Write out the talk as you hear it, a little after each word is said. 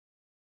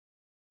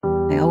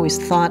I always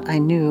thought I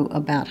knew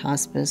about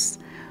hospice,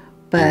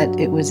 but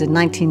it was in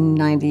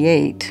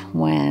 1998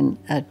 when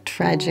a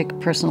tragic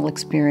personal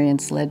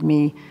experience led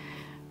me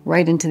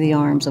right into the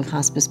arms of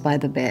Hospice by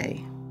the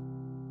Bay.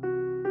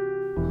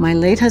 My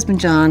late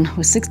husband, John,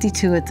 was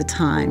 62 at the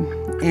time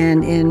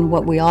and in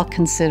what we all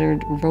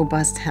considered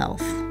robust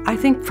health. I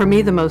think for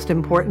me the most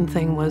important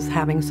thing was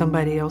having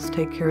somebody else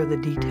take care of the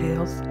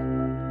details.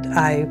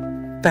 I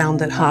found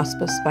that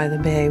Hospice by the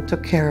Bay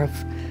took care of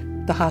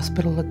the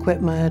hospital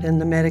equipment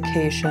and the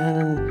medication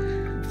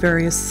and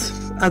various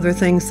other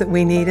things that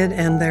we needed,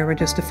 and they were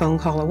just a phone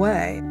call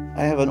away.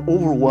 I have an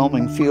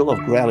overwhelming feel of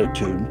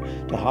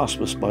gratitude to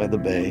Hospice by the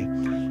Bay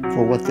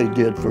for what they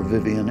did for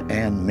Vivian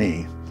and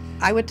me.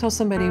 I would tell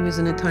somebody who's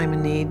in a time of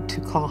need to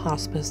call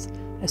hospice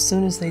as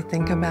soon as they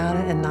think about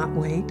it and not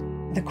wait.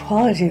 The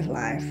quality of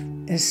life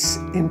is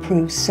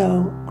improved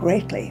so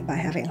greatly by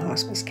having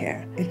hospice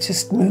care. It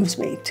just moves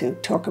me to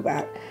talk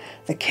about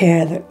the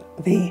care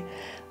that the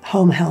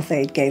home health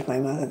aide gave my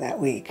mother that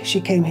week. She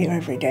came here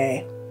every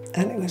day,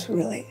 and it was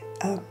really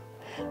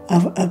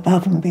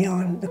above and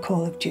beyond the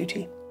call of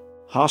duty.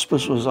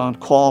 Hospice was on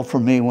call for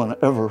me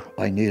whenever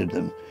I needed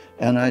them,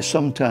 and I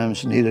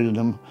sometimes needed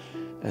them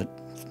at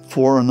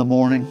 4 in the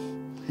morning.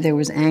 There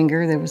was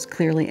anger, there was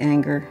clearly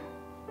anger.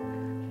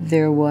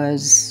 There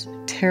was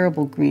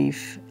terrible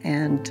grief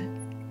and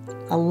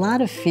a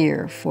lot of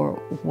fear for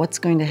what's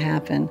going to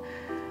happen.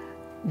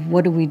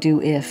 What do we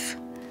do if?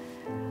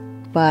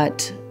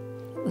 But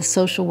the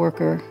social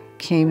worker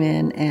came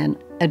in and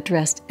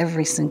addressed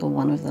every single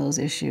one of those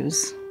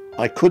issues.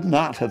 I could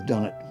not have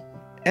done it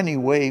any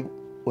way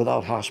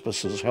without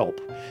hospice's help.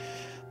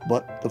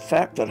 But the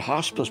fact that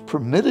hospice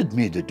permitted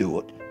me to do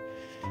it,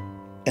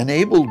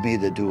 enabled me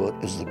to do it,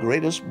 is the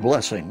greatest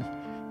blessing,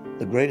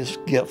 the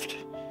greatest gift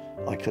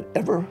I could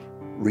ever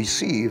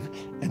receive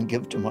and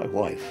give to my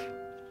wife.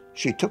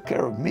 She took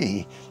care of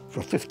me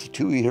for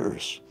 52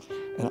 years,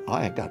 and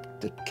I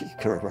got to take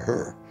care of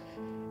her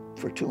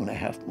for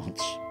 2.5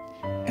 months,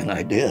 and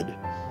I did.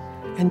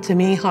 And to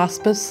me,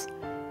 hospice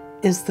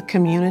is the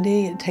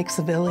community. It takes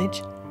a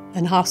village,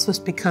 and hospice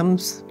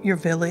becomes your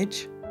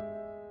village.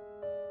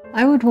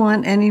 I would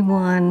want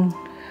anyone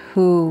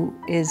who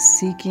is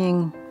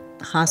seeking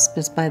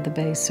Hospice by the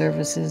Bay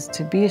services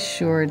to be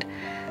assured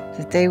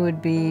that they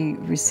would be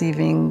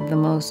receiving the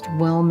most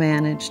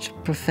well-managed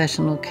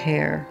professional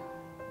care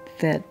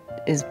that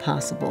is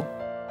possible.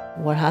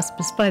 What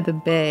Hospice by the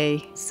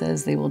Bay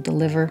says they will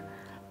deliver,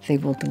 they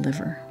will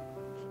deliver.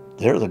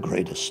 They're the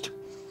greatest,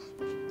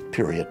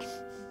 period.